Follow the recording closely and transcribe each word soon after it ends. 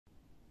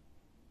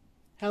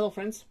Hello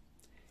friends,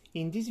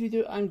 in this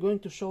video I'm going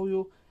to show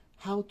you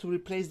how to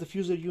replace the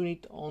fuser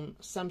unit on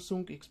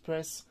Samsung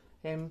Xpress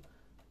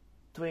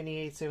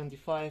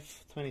M2875,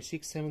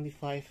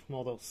 2675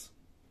 models.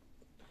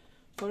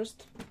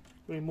 First,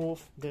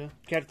 remove the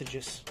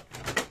cartridges,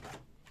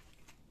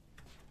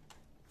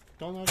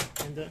 toner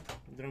and the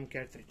drum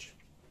cartridge.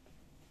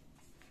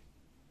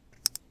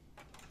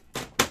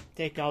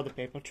 Take out the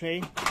paper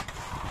tray.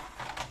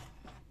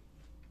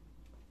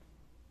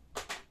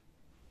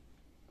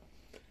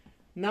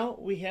 Now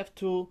we have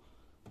to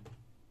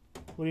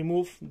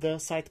remove the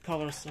side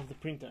covers of the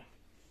printer,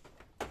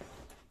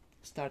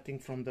 starting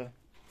from the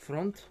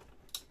front.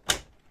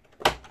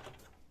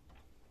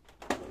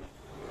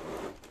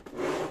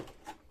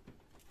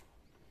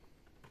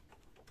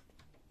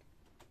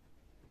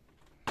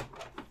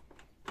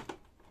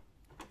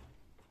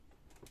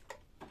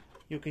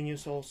 You can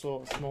use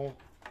also a small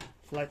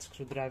flat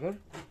screwdriver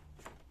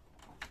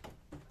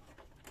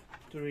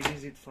to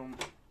release it from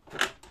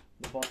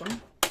the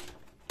bottom.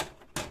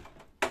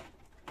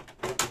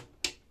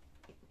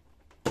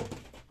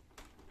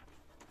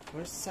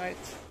 First side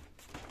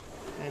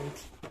and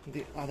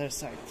the other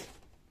side,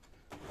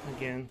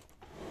 again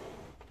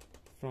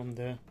from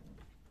the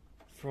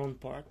front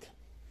part.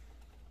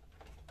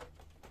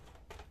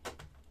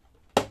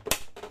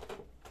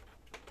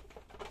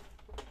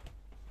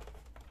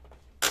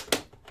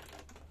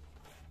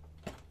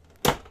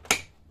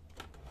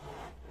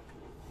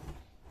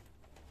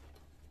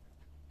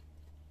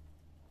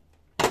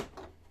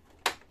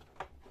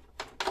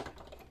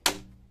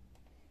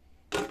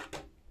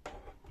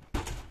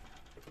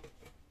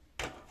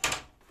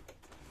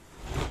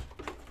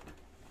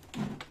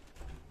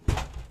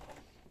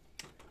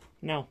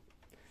 Now,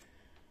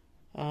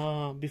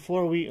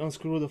 before we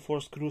unscrew the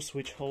 4 screws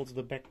which holds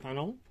the back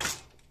panel,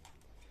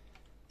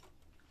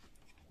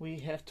 we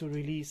have to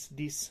release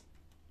these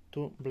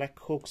 2 black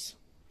hooks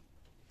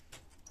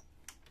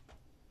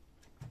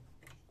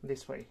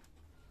this way.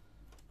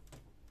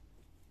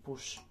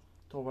 Push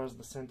towards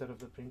the center of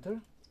the printer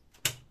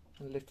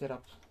and lift it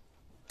up.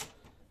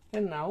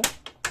 And now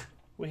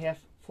we have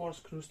 4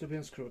 screws to be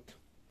unscrewed.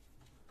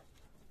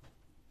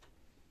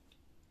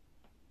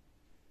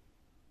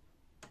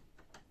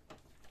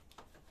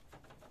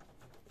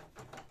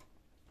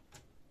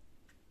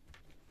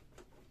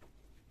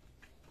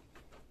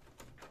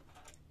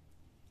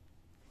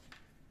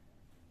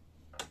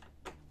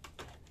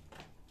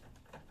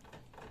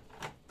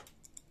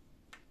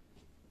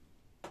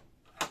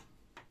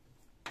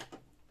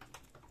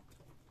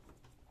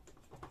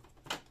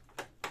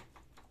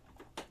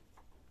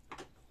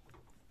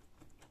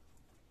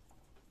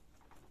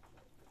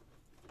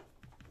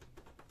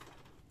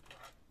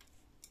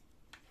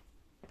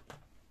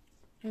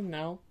 And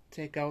now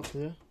take out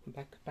the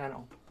back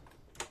panel.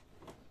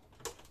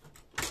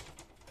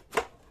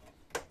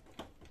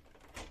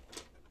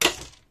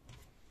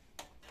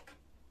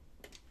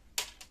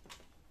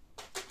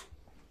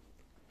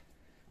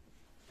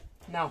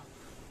 Now,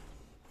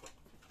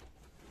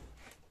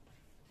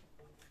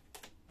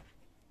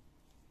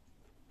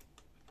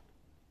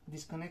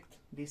 disconnect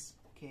this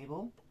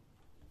cable.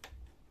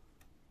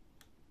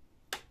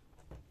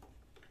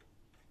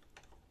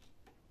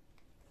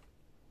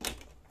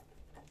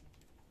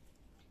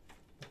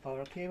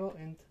 Power cable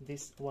and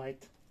this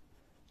white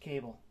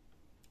cable.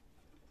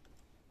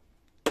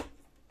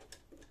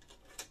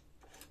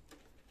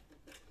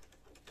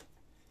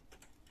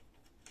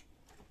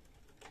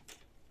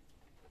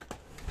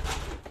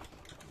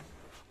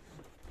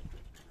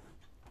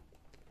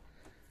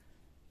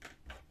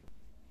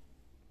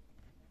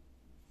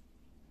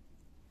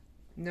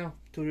 Now,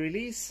 to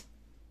release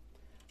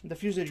the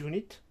fuser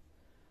unit,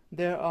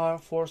 there are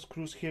 4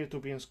 screws here to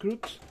be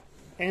unscrewed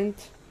and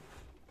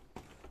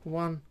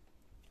 1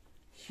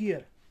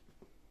 here.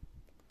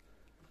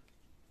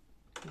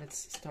 Let's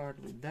start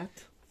with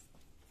that.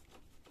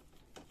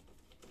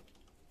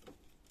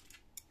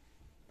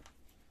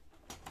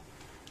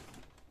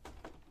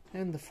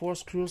 And the 4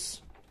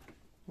 screws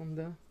on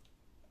the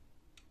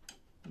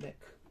back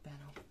panel.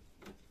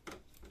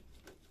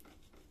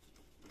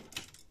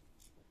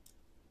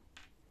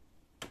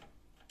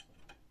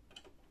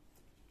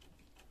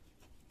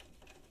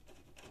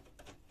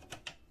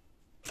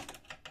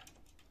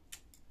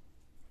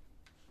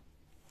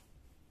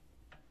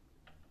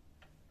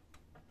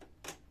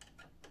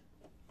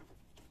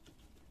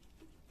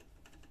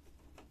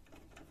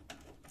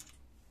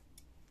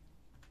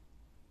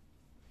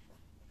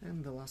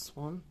 And the last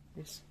one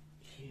is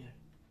here.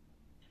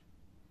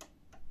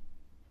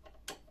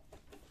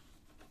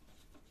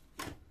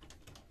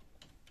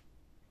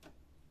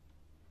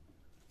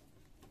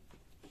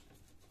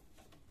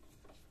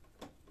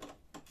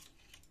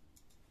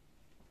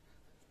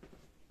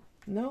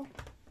 Now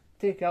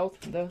take out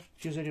the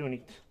fuser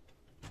unit.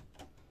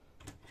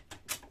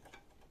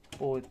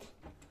 Pull it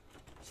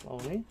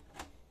slowly.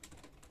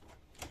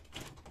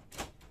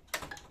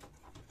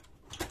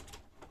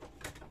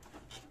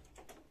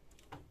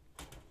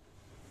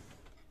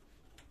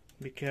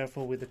 Be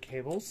careful with the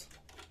cables.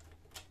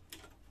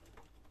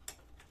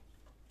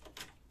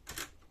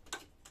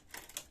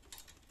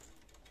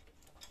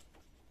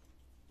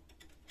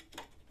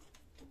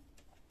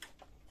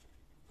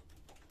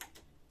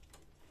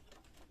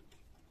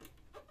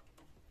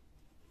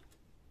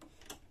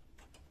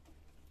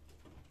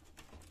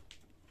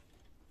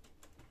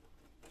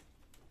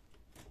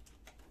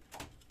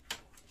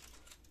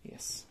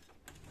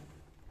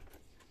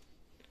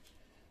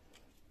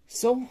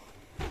 So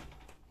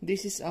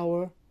this is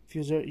our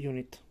fuser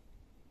unit.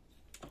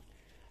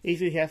 If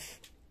you have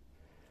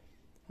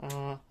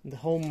the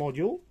home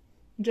module,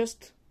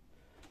 just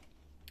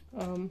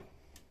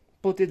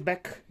put it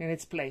back in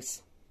its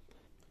place.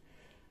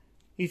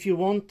 If you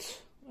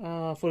want,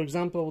 for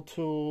example,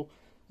 to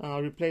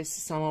replace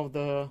some of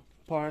the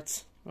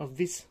parts of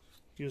this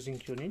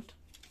fusing unit,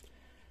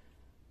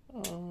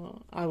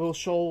 I will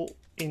show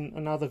in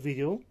another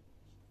video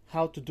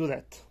how to do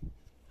that.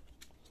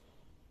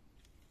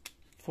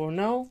 For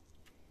now,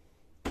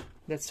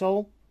 that's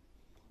all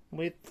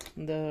with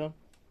the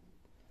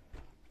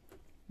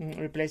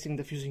replacing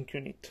the fusing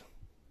unit.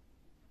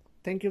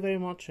 Thank you very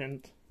much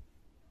and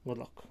good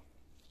luck.